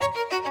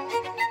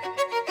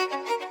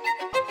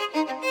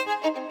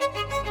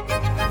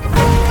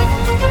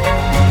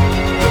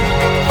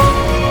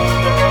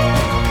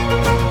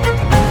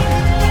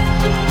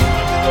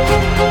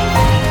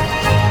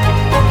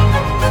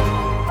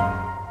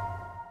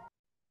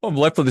Well,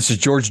 Delightful. This is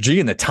George G,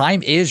 and the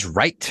time is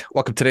right.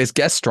 Welcome to today's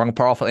guest, strong and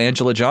powerful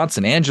Angela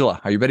Johnson.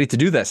 Angela, are you ready to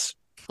do this?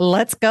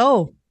 Let's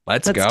go.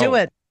 Let's Let's do go.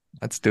 it.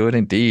 Let's do it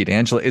indeed.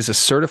 Angela is a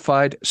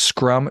certified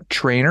Scrum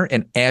trainer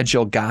and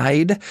Agile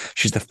guide.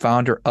 She's the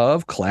founder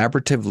of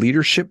Collaborative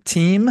Leadership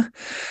Team,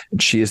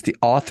 and she is the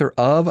author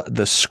of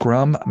the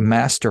Scrum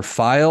Master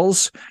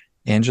Files.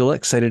 Angela,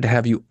 excited to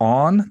have you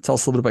on. Tell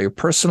us a little bit about your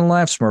personal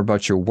life, some more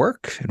about your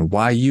work, and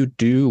why you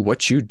do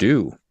what you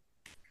do.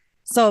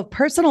 So,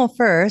 personal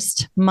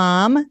first,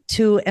 mom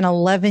to an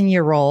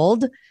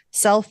 11-year-old,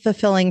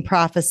 self-fulfilling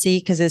prophecy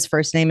because his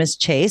first name is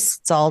Chase.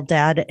 It's all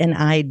dad and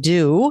I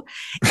do.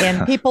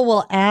 And people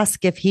will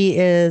ask if he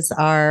is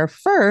our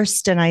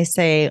first. And I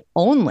say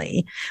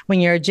only when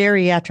you're a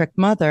geriatric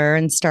mother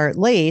and start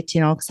late,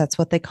 because that's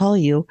what they call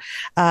you.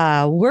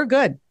 We're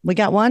good. We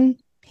got one.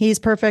 He's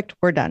perfect.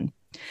 We're done.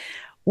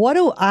 What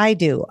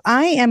do?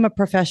 I am a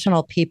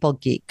professional people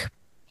geek.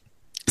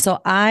 So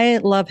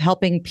I love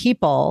helping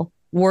people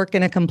work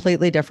in a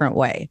completely different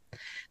way.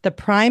 The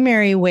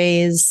primary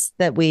ways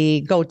that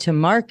we go to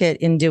market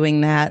in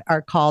doing that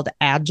are called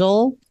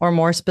Agile, or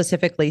more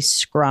specifically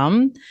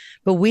Scrum.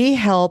 But we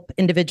help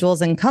individuals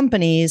and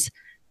companies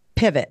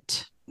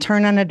pivot,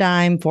 turn on a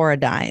dime for a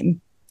dime,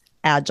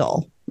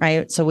 Agile,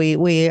 right? So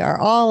we are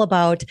all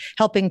about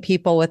helping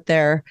people with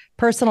their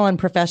personal and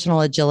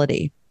professional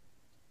agility.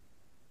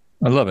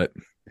 I love it.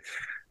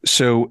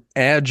 So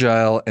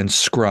Agile and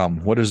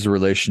Scrum, what is the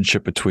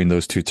relationship between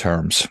those two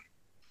terms?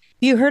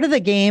 You heard of the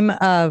game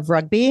of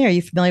rugby? Are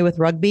you familiar with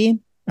rugby?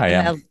 I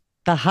am.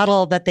 The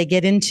huddle that they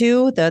get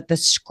into, the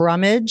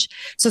scrummage.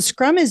 So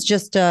scrum is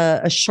just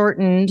a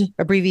shortened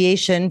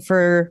abbreviation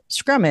for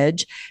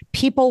scrummage,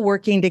 people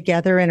working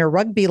together in a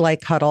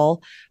rugby-like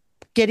huddle,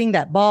 getting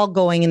that ball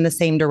going in the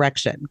same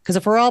direction. Because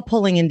if we're all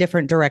pulling in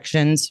different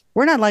directions,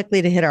 we're not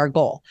likely to hit our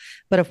goal.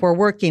 But if we're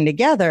working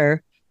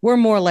together, we're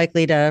more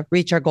likely to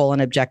reach our goal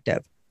and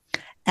objective.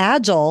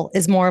 Agile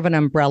is more of an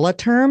umbrella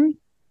term.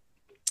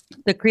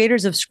 The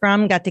creators of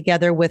Scrum got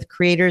together with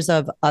creators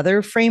of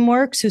other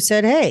frameworks who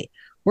said, hey,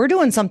 we're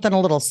doing something a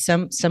little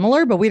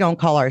similar, but we don't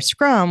call ours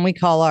Scrum. We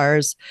call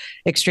ours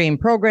extreme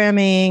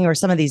programming or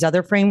some of these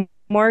other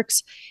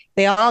frameworks.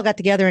 They all got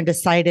together and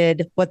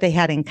decided what they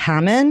had in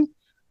common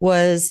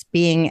was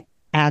being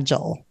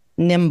agile,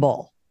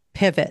 nimble,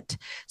 pivot.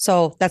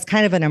 So that's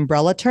kind of an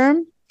umbrella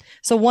term.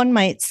 So one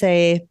might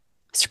say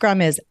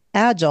Scrum is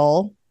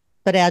agile,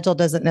 but agile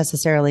doesn't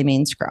necessarily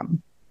mean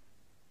Scrum.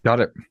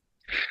 Got it.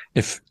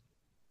 If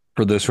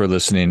for those who are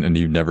listening and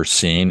you've never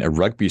seen a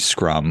rugby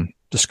scrum,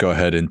 just go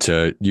ahead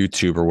into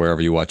YouTube or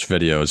wherever you watch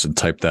videos and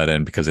type that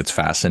in because it's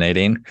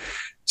fascinating.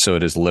 So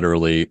it is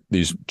literally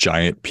these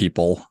giant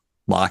people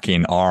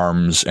locking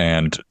arms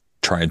and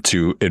trying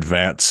to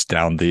advance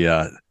down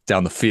the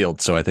field.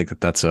 So I think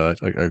that's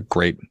a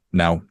great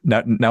now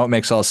it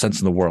makes all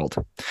sense in the world.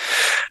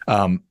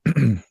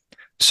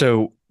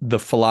 So the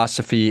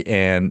philosophy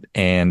and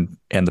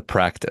the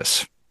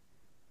practice.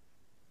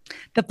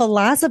 The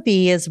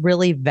philosophy is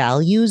really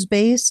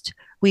values-based.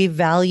 We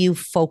value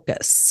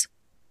focus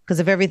because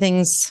if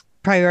everything's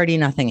priority,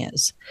 nothing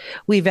is.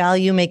 We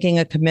value making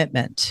a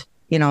commitment,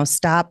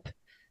 stop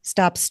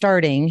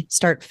starting,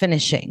 start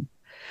finishing.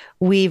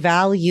 We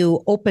value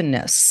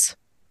openness.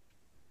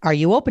 Are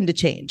you open to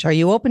change? Are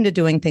you open to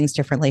doing things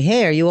differently?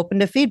 Hey, are you open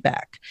to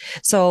feedback?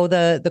 So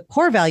the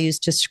core values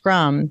to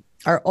Scrum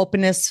are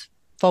openness,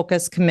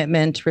 focus,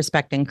 commitment,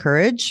 respect, and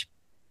courage.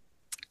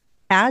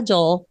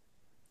 Agile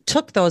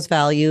took those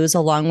values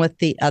along with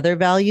the other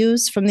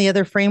values from the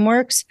other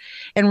frameworks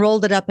and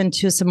rolled it up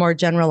into some more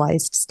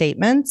generalized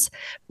statements.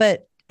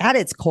 But at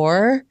its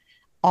core,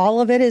 all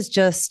of it is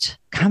just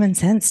common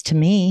sense to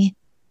me.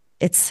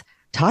 It's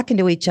talking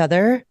to each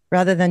other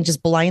rather than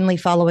just blindly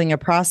following a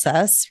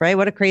process, right?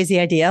 What a crazy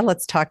idea.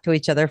 Let's talk to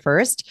each other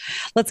first.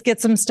 Let's get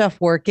some stuff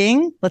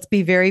working. Let's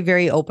be very,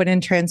 very open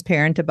and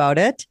transparent about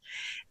it.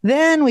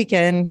 Then we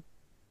can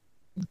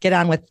get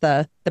on with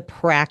the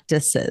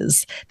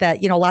practices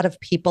that, a lot of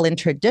people in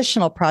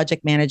traditional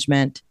project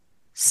management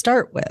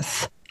start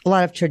with. A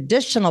lot of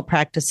traditional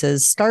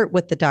practices start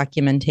with the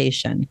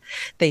documentation.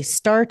 They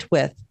start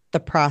with the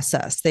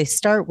process. They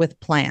start with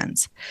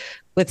plans.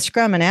 With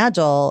Scrum and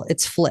Agile,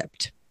 it's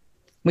flipped.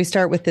 We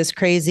start with this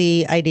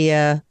crazy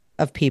idea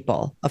of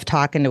people, of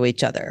talking to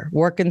each other,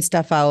 working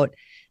stuff out,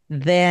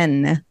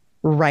 then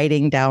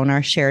writing down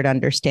our shared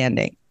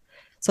understanding.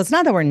 So it's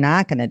not that we're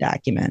not going to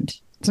document.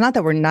 It's not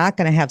that we're not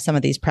going to have some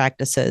of these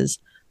practices.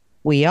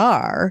 We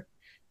are,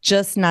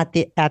 just not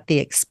at the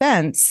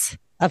expense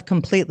of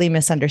completely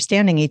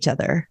misunderstanding each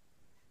other.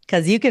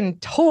 Because you can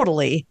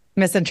totally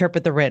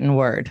misinterpret the written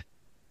word.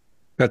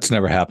 That's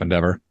never happened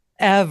ever.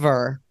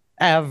 Ever.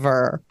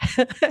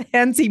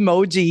 Hence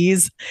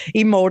emojis,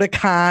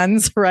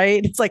 emoticons,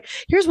 right? It's like,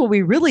 here's what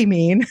we really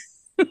mean.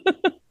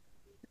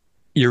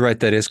 You're right.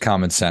 That is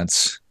common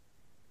sense.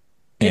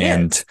 It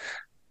and is.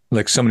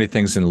 Like so many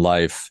things in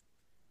life,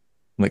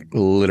 like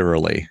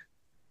literally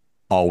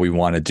all we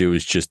want to do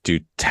is just do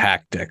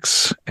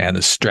tactics and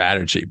the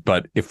strategy.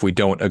 But if we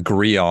don't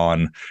agree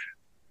on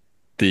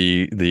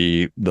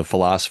the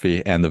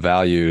philosophy and the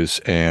values,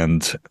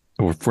 and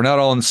if we're not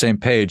all on the same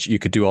page, you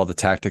could do all the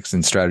tactics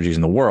and strategies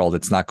in the world.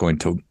 It's not going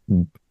to,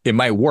 it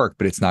might work,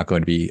 but it's not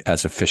going to be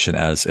as efficient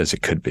as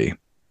it could be.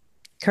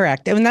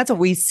 Correct. And that's what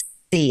we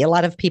see. A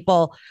lot of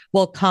people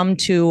will come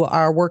to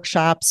our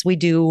workshops. We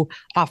do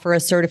offer a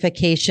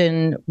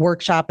certification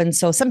workshop. And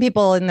so some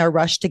people in their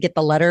rush to get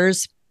the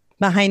letters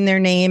behind their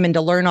name and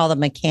to learn all the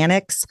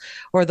mechanics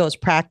or those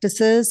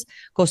practices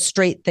go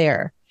straight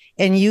there.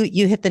 And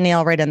you hit the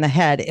nail right on the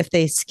head. If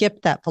they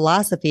skip that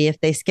philosophy,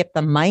 if they skip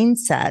the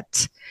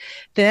mindset,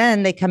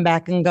 then they come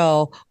back and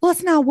go, well,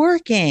 it's not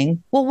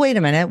working. Well, wait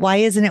a minute. Why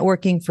isn't it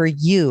working for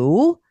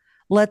you?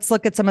 Let's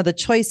look at some of the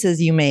choices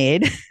you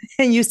made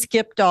and you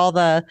skipped all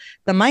the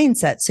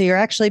mindset. So you're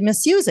actually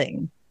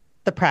misusing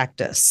the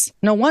practice.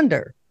 No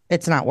wonder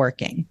it's not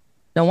working.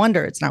 No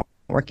wonder it's not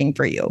working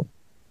for you.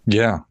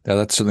 Yeah,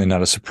 that's certainly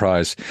not a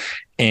surprise.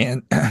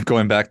 And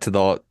going back to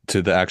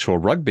the actual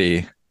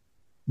rugby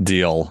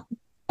deal,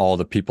 all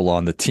the people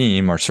on the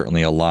team are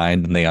certainly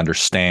aligned and they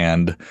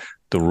understand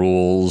the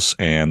rules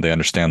and they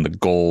understand the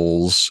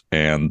goals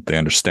and they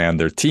understand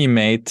their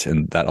teammate,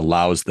 and that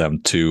allows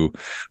them to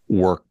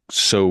work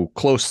so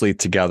closely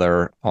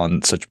together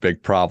on such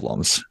big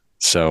problems.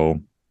 So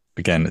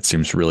again, it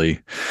seems really,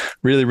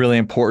 really, really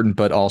important,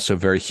 but also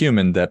very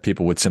human that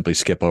people would simply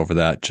skip over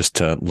that just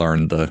to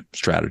learn the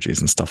strategies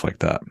and stuff like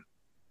that.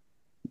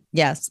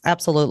 Yes,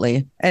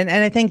 absolutely. And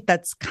I think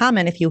that's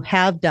common if you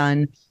have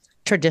done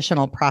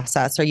traditional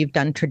process or you've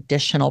done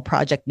traditional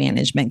project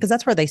management, because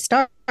that's where they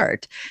start.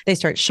 They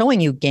start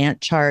showing you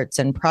Gantt charts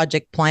and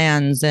project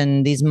plans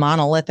and these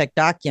monolithic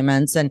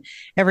documents, and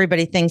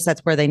everybody thinks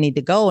that's where they need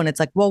to go. And it's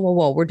like, whoa, whoa,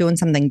 whoa, we're doing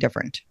something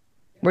different.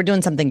 We're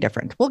doing something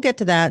different. We'll get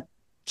to that.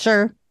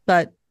 Sure.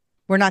 But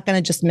we're not going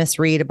to just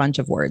misread a bunch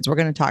of words. We're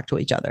going to talk to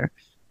each other,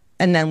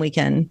 and then we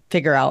can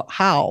figure out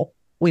how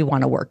we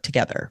want to work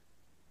together.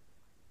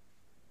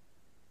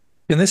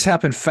 Can this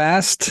happen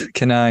fast?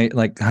 Can I,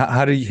 like,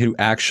 how do you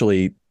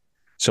actually,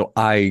 so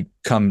I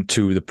come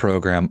to the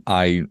program,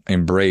 I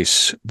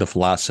embrace the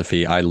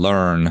philosophy, I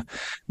learn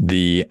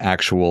the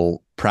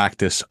actual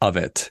practice of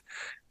it,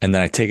 and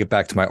then I take it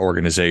back to my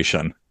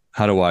organization.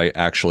 How do I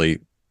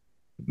actually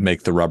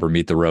make the rubber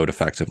meet the road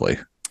effectively?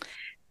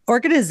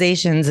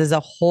 Organizations is a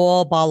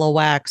whole ball of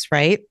wax,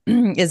 right?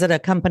 Is it a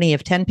company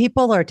of 10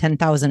 people or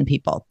 10,000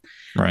 people?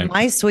 Right.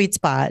 My sweet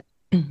spot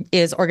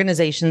is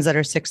organizations that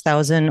are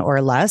 6,000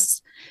 or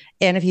less.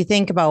 And if you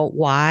think about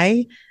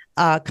why,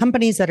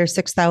 companies that are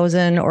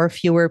 6,000 or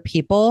fewer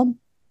people,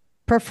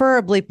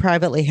 preferably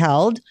privately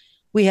held,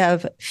 we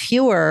have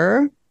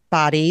fewer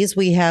bodies,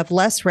 we have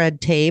less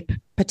red tape,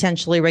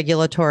 potentially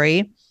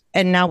regulatory,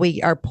 and now we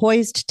are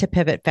poised to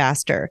pivot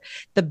faster.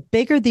 The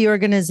bigger the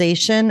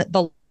organization,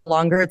 the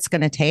longer it's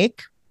going to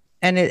take.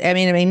 And it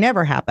may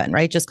never happen,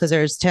 right? Just because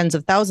there's tens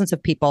of thousands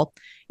of people.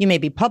 You may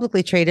be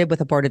publicly traded with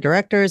a board of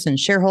directors and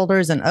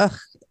shareholders, and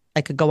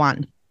I could go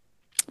on.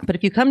 But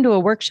if you come to a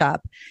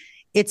workshop,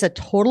 it's a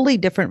totally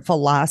different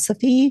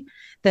philosophy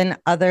than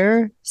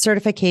other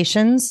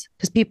certifications,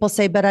 because people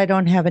say, but I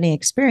don't have any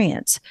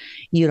experience.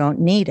 You don't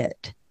need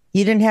it.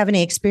 You didn't have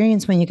any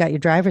experience when you got your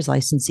driver's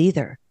license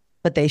either,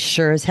 but they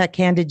sure as heck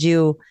handed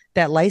you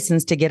that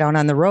license to get out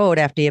on the road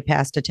after you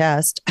passed a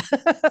test.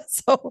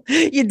 So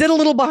you did a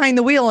little behind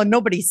the wheel and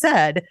nobody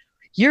said,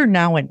 you're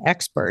now an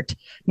expert.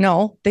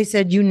 No, they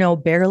said, you know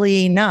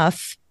barely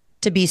enough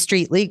to be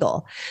street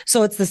legal.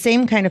 So it's the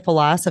same kind of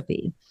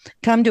philosophy.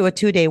 Come to a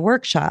 2-day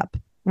workshop.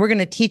 We're going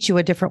to teach you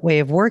a different way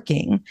of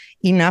working,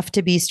 enough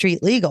to be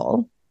street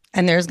legal.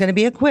 And there's going to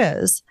be a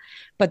quiz.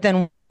 But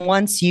then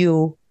once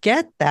you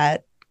get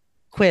that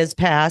quiz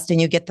passed and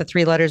you get the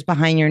 3 letters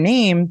behind your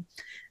name,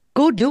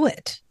 go do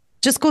it.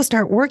 Just go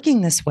start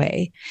working this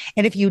way.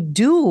 And if you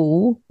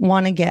do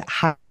want to get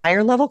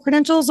higher level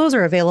credentials, those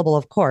are available,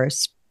 of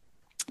course.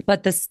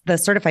 But the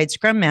certified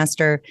Scrum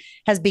Master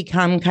has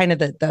become kind of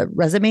the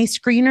resume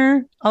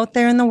screener out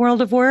there in the world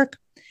of work.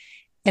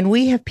 And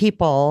we have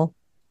people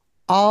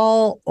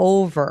all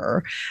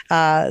over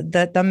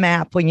the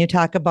map when you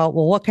talk about,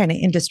 well, what kind of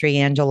industry,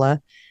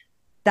 Angela?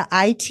 The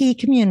IT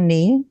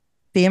community,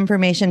 the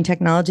information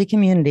technology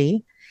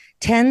community,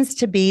 tends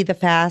to be the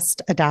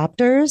fast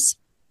adopters.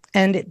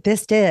 And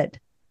this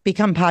did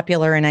become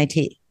popular in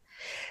IT.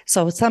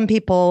 So some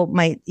people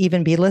might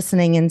even be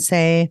listening and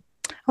say,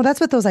 oh,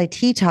 that's what those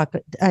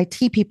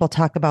IT people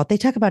talk about. They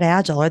talk about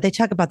Agile, or they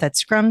talk about that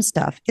Scrum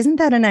stuff. Isn't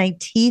that an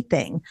IT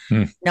thing?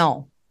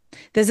 No,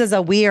 this is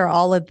a we are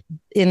all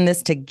in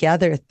this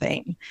together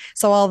thing.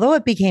 So although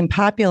it became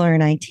popular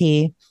in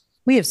IT,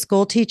 we have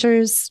school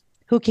teachers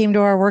who came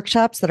to our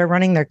workshops that are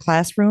running their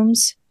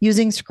classrooms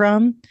using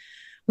Scrum.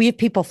 We have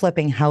people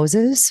flipping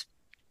houses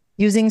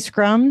using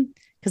Scrum,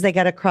 because they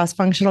got a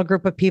cross-functional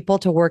group of people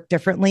to work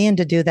differently and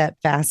to do that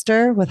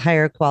faster with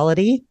higher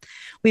quality.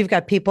 We've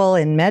got people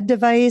in med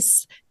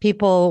device,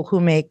 people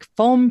who make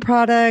foam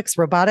products,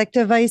 robotic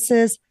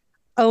devices.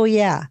 Oh,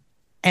 yeah.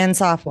 And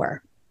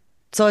software.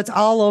 So it's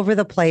all over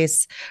the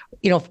place,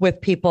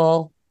 with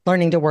people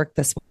learning to work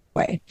this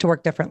way, to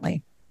work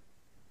differently.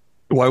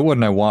 Why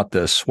wouldn't I want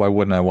this? Why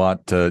wouldn't I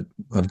want to?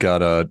 I've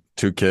got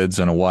two kids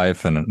and a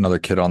wife and another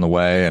kid on the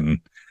way, and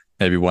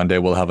maybe one day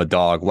we'll have a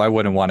dog. Why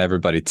wouldn't I want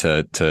everybody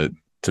to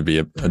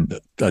be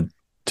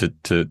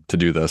to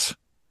do this?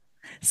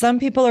 Some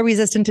people are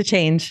resistant to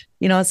change.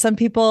 Some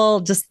people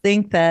just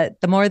think that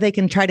the more they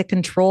can try to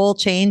control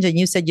change, and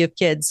you said you have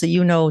kids,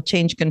 so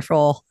change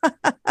control,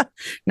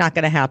 not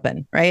going to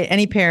happen, right?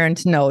 Any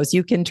parent knows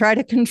you can try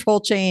to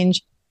control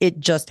change. It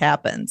just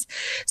happens.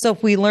 So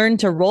if we learn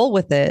to roll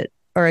with it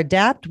or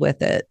adapt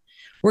with it,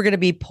 we're going to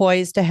be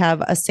poised to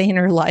have a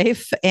saner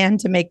life and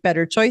to make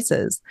better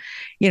choices.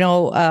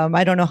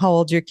 I don't know how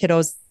old your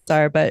kiddos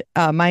are, but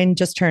mine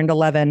just turned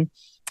 11.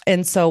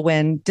 And so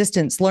when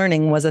distance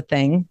learning was a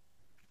thing,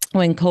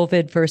 when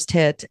COVID first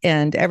hit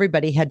and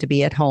everybody had to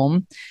be at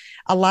home,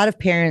 a lot of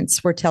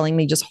parents were telling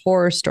me just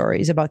horror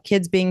stories about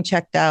kids being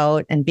checked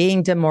out and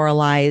being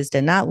demoralized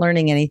and not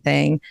learning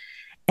anything.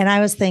 And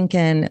I was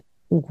thinking,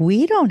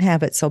 we don't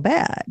have it so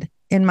bad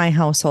in my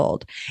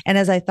household. And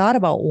as I thought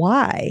about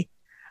why,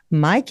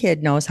 my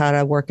kid knows how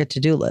to work a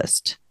to-do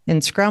list. In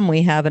Scrum,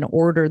 we have an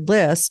ordered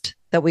list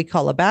that we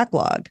call a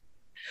backlog.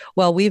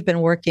 Well, we've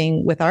been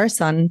working with our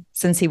son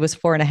since he was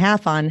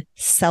 4.5 on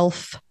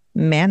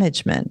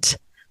self-management,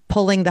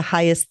 pulling the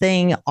highest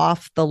thing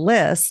off the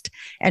list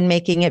and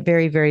making it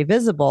very, very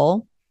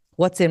visible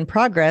what's in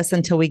progress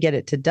until we get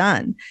it to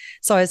done.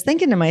 So I was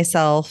thinking to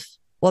myself,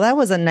 well, that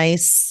was a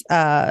nice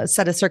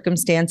set of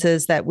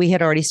circumstances that we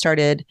had already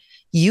started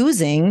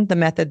using the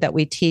method that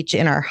we teach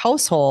in our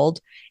household.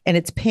 And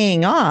it's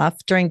paying off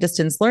during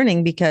distance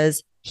learning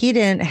because he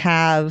didn't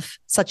have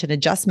such an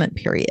adjustment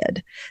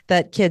period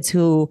that kids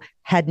who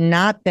had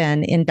not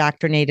been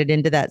indoctrinated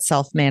into that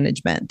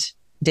self-management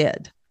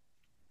did.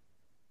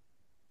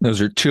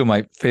 Those are two of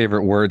my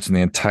favorite words in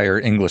the entire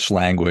English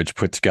language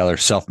put together.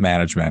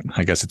 Self-management.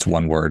 I guess it's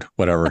one word,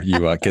 whatever.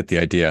 You get the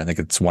idea. I think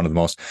it's one of the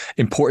most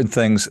important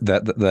things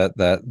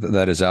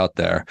that is out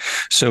there.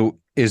 So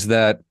is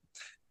that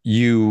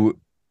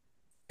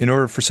in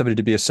order for somebody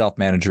to be a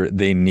self-manager,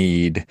 they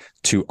need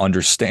to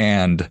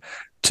understand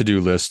to-do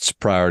lists,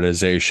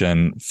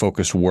 prioritization,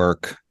 focused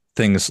work,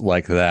 things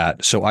like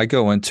that. So I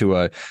go into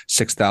a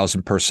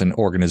 6,000 person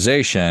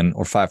organization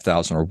or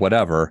 5,000 or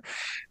whatever.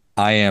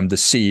 I am the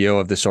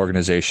CEO of this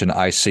organization.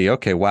 I see,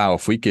 okay, wow,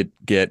 if we could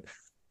get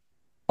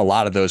a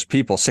lot of those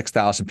people,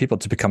 6,000 people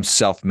to become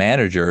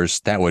self-managers,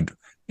 that would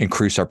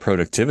increase our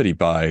productivity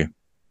by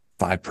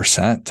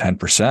 5%,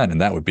 10%,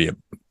 and that would be a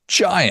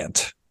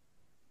giant.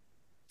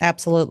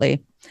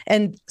 Absolutely.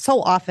 And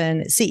so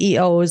often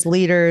CEOs,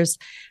 leaders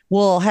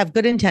will have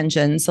good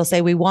intentions. They'll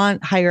say, we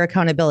want higher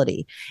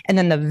accountability. And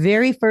then the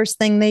very first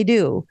thing they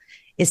do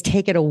is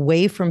take it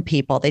away from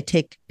people. They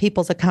take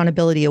people's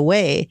accountability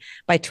away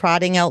by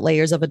trotting out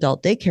layers of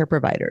adult daycare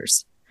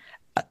providers.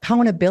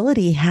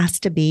 Accountability has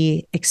to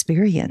be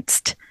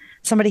experienced.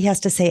 Somebody has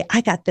to say,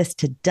 I got this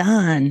to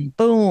done.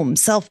 Boom,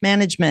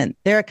 self-management.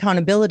 Their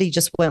accountability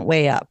just went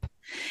way up.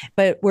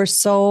 But we're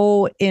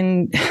so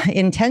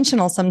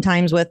intentional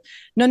sometimes with,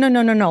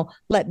 no.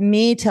 Let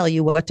me tell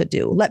you what to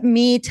do. Let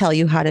me tell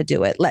you how to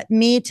do it. Let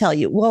me tell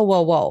you,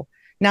 whoa.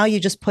 Now you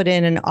just put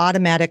in an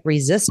automatic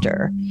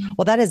resistor.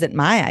 Well, that isn't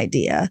my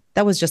idea.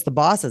 That was just the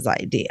boss's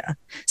idea.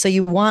 So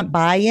you want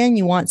buy-in,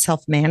 you want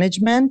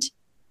self-management,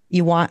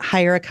 you want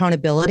higher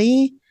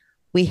accountability.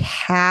 We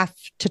have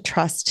to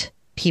trust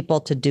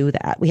people to do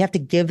that. We have to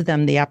give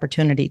them the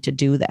opportunity to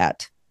do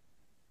that.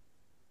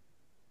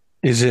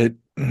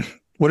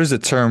 What is the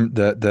term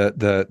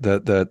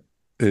that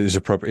is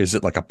appropriate? Is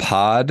it like a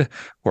pod,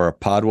 where a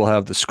pod will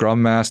have the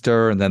Scrum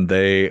Master and then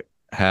they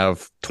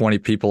have 20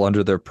 people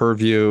under their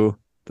purview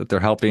that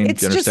they're helping? It's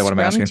do you understand what I'm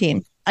asking?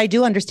 Team. I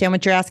do understand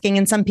what you're asking.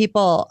 And some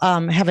people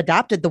have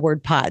adopted the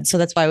word pod. So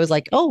that's why I was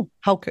like, oh,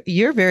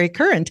 you're very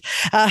current.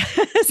 Some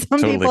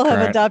totally people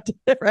current. Have adopted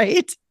it,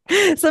 right?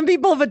 Some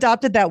people have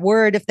adopted that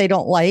word if they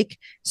don't like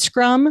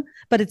Scrum,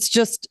 but it's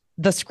just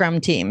the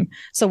Scrum team.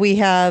 So we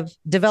have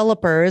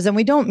developers, and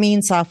we don't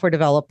mean software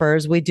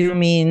developers. We do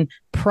mean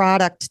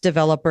product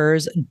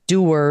developers,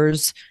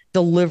 doers,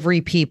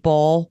 delivery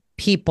people,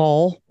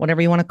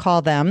 whatever you want to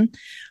call them.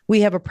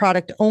 We have a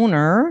product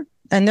owner,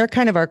 and they're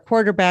kind of our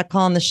quarterback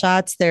calling the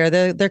shots there.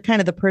 They're kind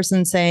of the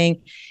person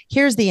saying,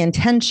 here's the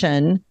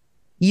intention.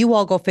 You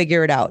all go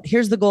figure it out.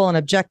 Here's the goal and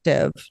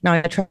objective. Now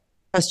I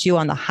trust you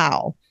on the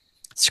how.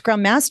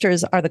 Scrum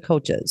masters are the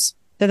coaches.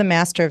 They're the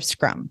master of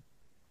Scrum.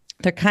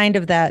 They're kind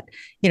of that,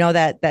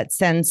 that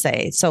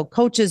sensei. So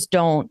coaches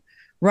don't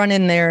run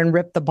in there and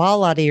rip the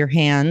ball out of your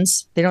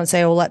hands. They don't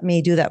say, oh, let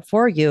me do that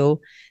for you.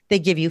 They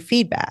give you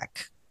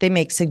feedback. They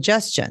make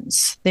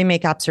suggestions. They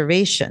make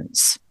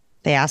observations.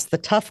 They ask the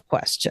tough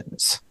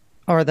questions,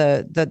 or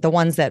the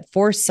ones that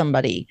force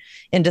somebody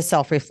into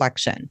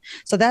self-reflection.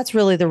 So that's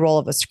really the role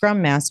of a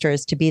Scrum Master,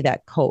 is to be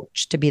that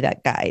coach, to be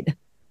that guide.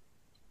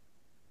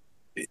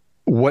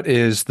 What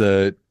is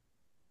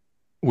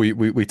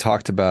we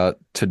talked about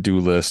to-do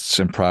lists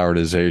and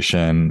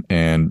prioritization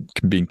and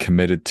being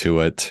committed to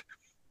it.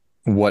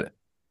 What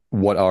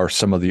are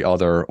some of the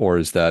other, or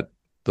is that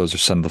those are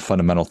some of the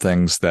fundamental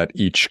things that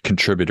each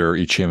contributor,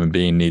 each human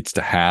being needs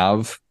to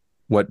have.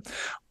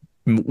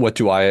 What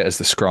do I, as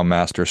the Scrum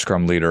Master,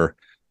 Scrum leader,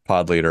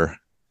 pod leader,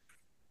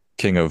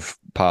 king of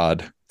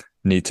pod,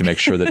 need to make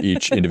sure that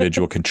each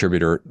individual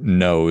contributor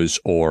knows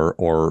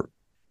or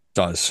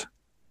does?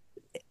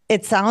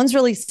 It sounds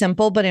really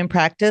simple, but in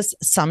practice,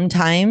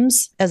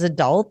 sometimes as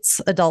adults,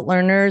 adult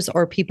learners,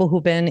 or people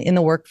who've been in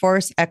the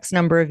workforce X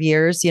number of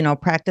years,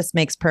 practice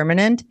makes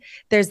permanent.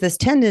 There's this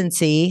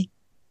tendency,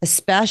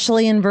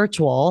 especially in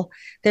virtual,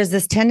 there's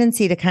this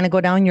tendency to kind of go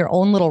down your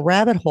own little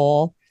rabbit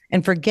hole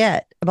and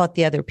forget about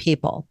the other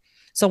people.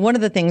 So one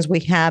of the things we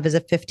have is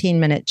a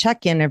 15-minute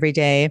check-in every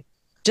day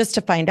just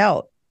to find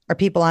out, are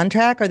people on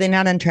track? Are they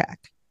not on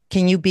track?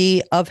 Can you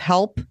be of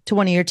help to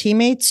one of your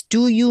teammates?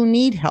 Do you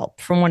need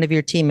help from one of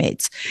your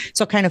teammates?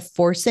 So kind of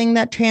forcing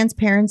that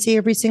transparency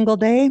every single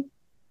day,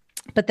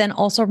 but then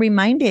also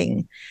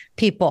reminding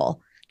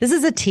people, this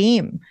is a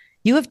team.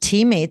 You have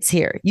teammates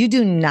here. You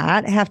do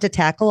not have to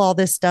tackle all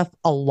this stuff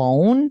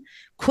alone.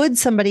 Could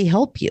somebody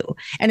help you?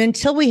 And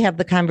until we have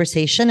the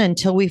conversation,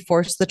 until we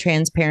force the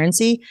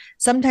transparency,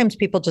 sometimes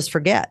people just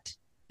forget.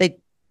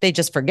 They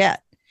just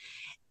forget.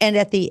 And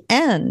at the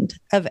end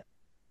of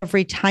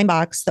every time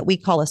box that we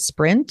call a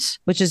sprint,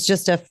 which is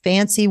just a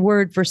fancy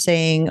word for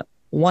saying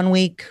 1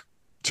 week,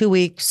 2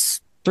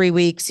 weeks, 3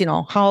 weeks,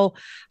 how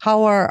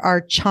are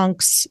our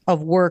chunks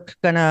of work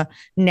going to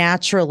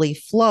naturally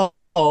flow?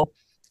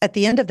 At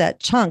the end of that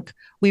chunk,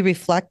 we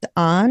reflect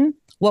on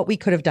what we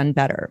could have done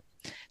better.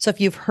 So if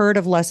you've heard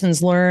of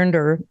lessons learned,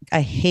 or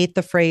I hate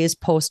the phrase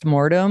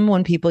post-mortem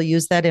when people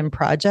use that in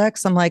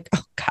projects, I'm like,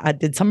 oh God,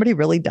 did somebody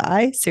really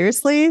die?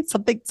 Seriously?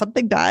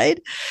 Something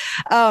died?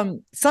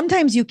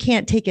 Sometimes you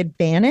can't take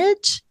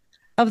advantage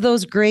of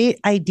those great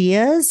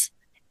ideas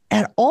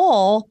at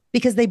all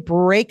because they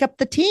break up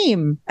the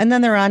team and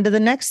then they're on to the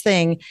next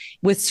thing.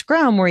 With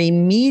Scrum, we're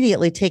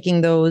immediately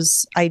taking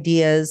those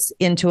ideas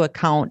into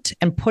account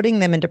and putting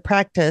them into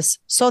practice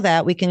so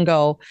that we can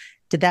go,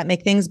 did that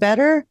make things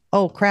better?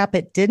 Oh, crap,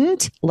 it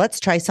didn't. Let's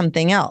try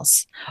something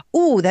else.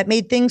 Ooh, that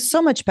made things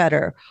so much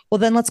better. Well,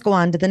 then let's go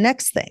on to the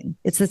next thing.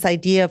 It's this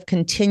idea of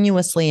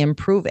continuously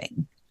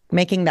improving,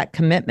 making that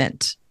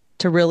commitment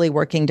to really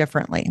working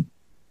differently.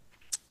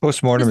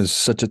 Postmortem is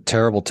such a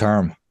terrible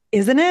term.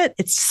 Isn't it?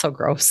 It's so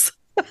gross.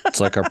 It's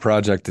like our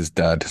project is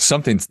dead.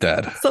 Something's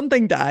dead.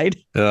 Something died.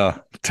 Yeah,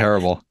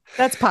 terrible.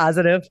 That's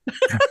positive.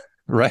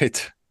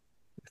 Right.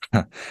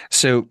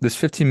 So this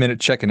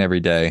 15-minute check-in every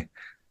day,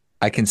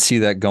 I can see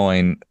that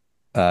going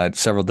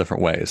several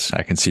different ways.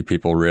 I can see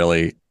people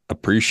really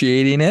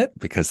appreciating it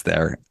because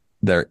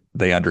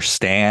they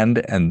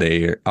understand and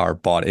they are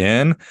bought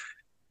in.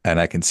 And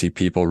I can see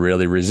people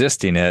really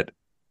resisting it.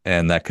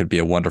 And that could be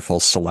a wonderful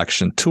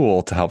selection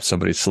tool to help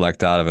somebody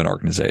select out of an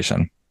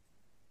organization.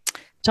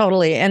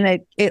 Totally.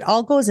 And it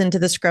all goes into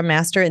the Scrum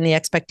Master and the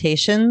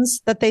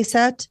expectations that they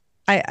set.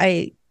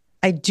 I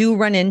do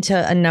run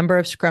into a number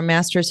of Scrum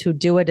Masters who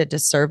do it a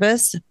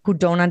disservice, who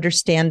don't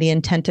understand the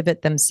intent of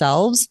it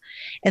themselves.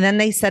 And then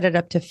they set it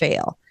up to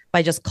fail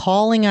by just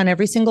calling on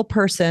every single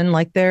person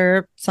like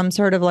they're some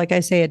sort of, like I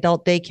say,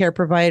 adult daycare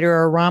provider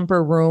or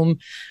romper room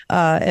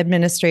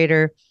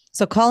administrator.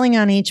 So calling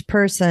on each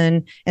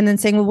person and then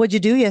saying, well, what'd you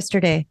do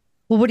yesterday?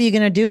 Well, what are you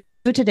going to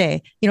do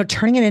today?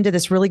 Turning it into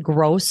this really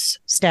gross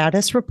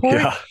status report.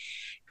 Yeah.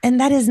 And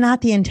that is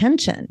not the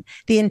intention.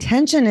 The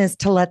intention is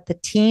to let the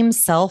team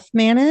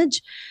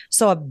self-manage.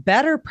 So a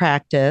better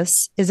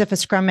practice is if a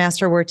Scrum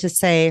Master were to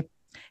say,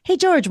 hey,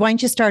 George, why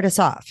don't you start us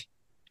off?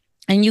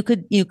 And you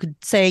could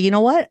say, you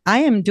know what? I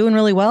am doing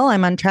really well.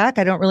 I'm on track.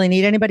 I don't really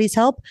need anybody's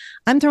help.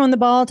 I'm throwing the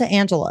ball to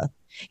Angela.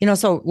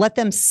 So let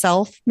them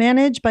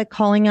self-manage by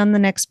calling on the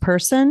next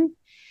person.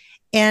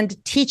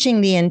 And teaching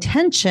the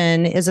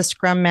intention is a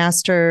Scrum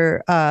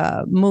Master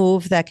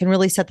move that can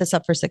really set this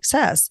up for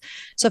success.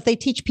 So if they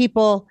teach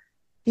people,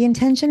 the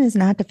intention is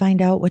not to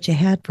find out what you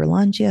had for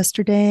lunch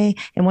yesterday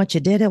and what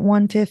you did at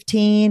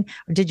 1:15,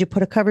 or did you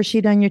put a cover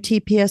sheet on your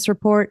TPS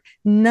report?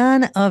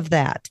 None of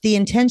that. The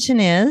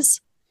intention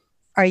is,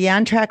 are you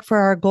on track for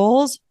our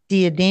goals? Do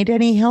you need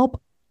any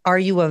help? Are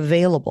you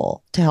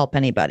available to help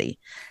anybody?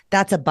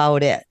 That's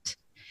about it.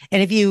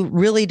 And if you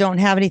really don't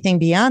have anything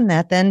beyond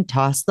that, then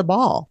toss the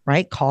ball,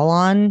 right? Call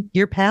on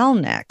your pal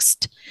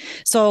next.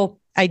 So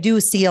I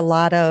do see a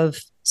lot of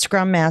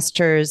Scrum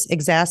Masters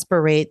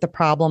exasperate the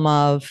problem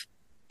of,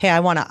 hey, I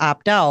want to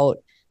opt out,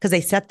 because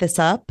they set this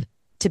up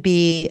to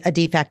be a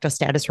de facto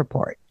status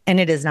report, and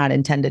it is not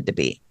intended to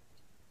be.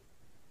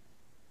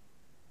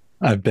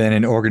 I've been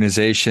in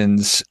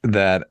organizations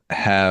that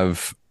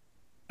have,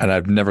 and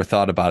I've never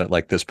thought about it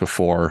like this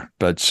before,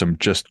 but some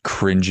just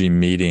cringy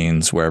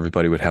meetings where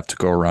everybody would have to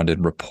go around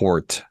and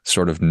report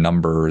sort of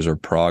numbers or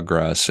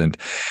progress. And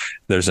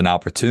there's an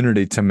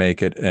opportunity to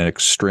make it an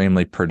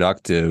extremely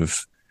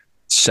productive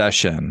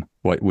session,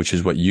 which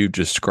is what you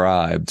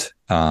described.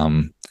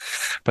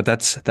 But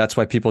that's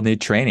why people need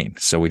training.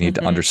 So we need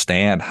to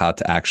understand how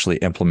to actually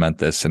implement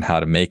this and how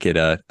to make it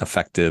a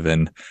effective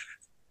and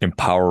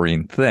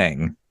empowering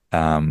thing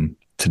to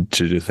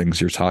do things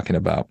you're talking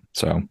about.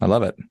 So I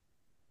love it.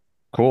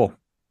 Cool.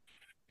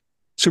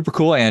 Super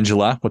cool,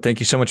 Angela. Well, thank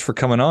you so much for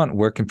coming on.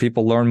 Where can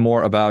people learn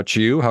more about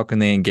you? How can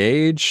they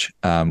engage?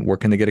 Where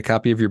can they get a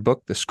copy of your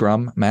book, The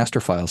Scrum Master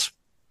Files?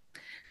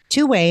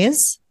 Two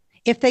ways.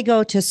 If they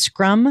go to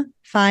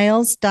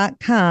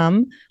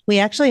scrumfiles.com, we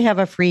actually have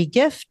a free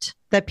gift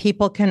that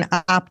people can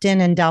opt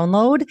in and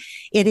download.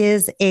 It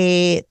is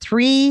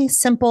 3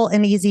 simple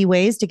and easy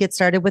ways to get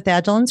started with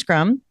Agile and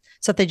Scrum.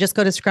 So if they just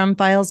go to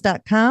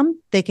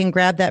scrumfiles.com, they can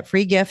grab that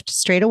free gift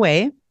straight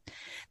away.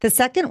 The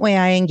second way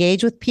I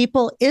engage with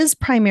people is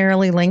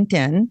primarily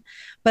LinkedIn,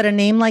 but a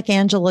name like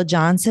Angela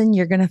Johnson,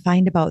 you're going to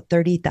find about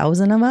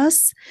 30,000 of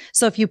us.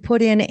 So if you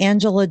put in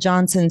Angela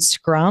Johnson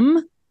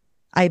Scrum,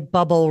 I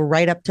bubble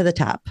right up to the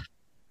top.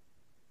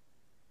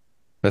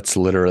 That's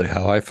literally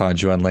how I found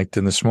you on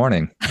LinkedIn this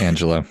morning,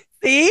 Angela.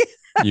 See?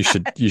 You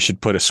should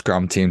put a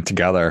Scrum team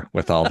together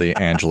with all the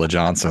Angela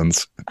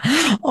Johnsons.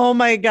 Oh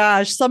my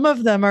gosh. Some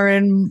of them are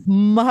in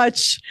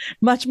much,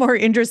 much more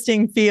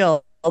interesting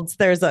fields.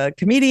 There's a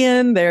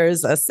comedian,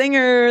 there's a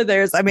singer,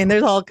 there's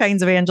all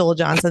kinds of Angela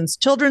Johnsons,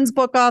 children's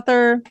book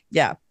author.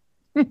 Yeah.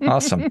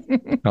 Awesome.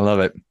 I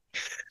love it.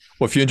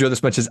 Well, if you enjoyed this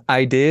as much as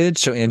I did,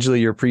 show Angela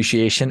your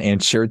appreciation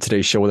and share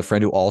today's show with a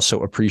friend who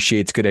also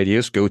appreciates good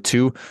ideas. Go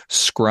to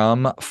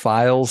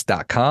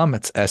scrumfiles.com.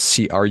 It's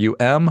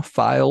SCRUM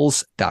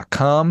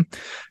files.com.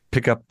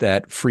 Pick up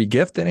that free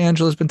gift that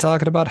Angela's been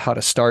talking about, how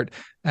to start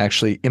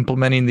actually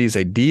implementing these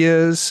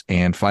ideas,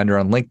 and find her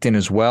on LinkedIn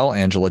as well,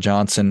 Angela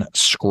Johnson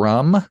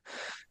Scrum.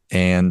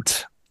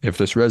 And if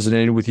this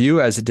resonated with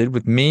you as it did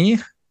with me,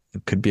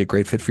 it could be a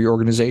great fit for your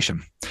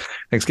organization.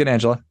 Thanks again,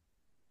 Angela.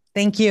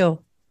 Thank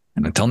you.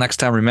 And until next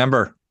time,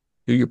 remember,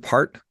 do your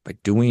part by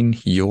doing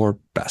your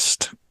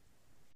best.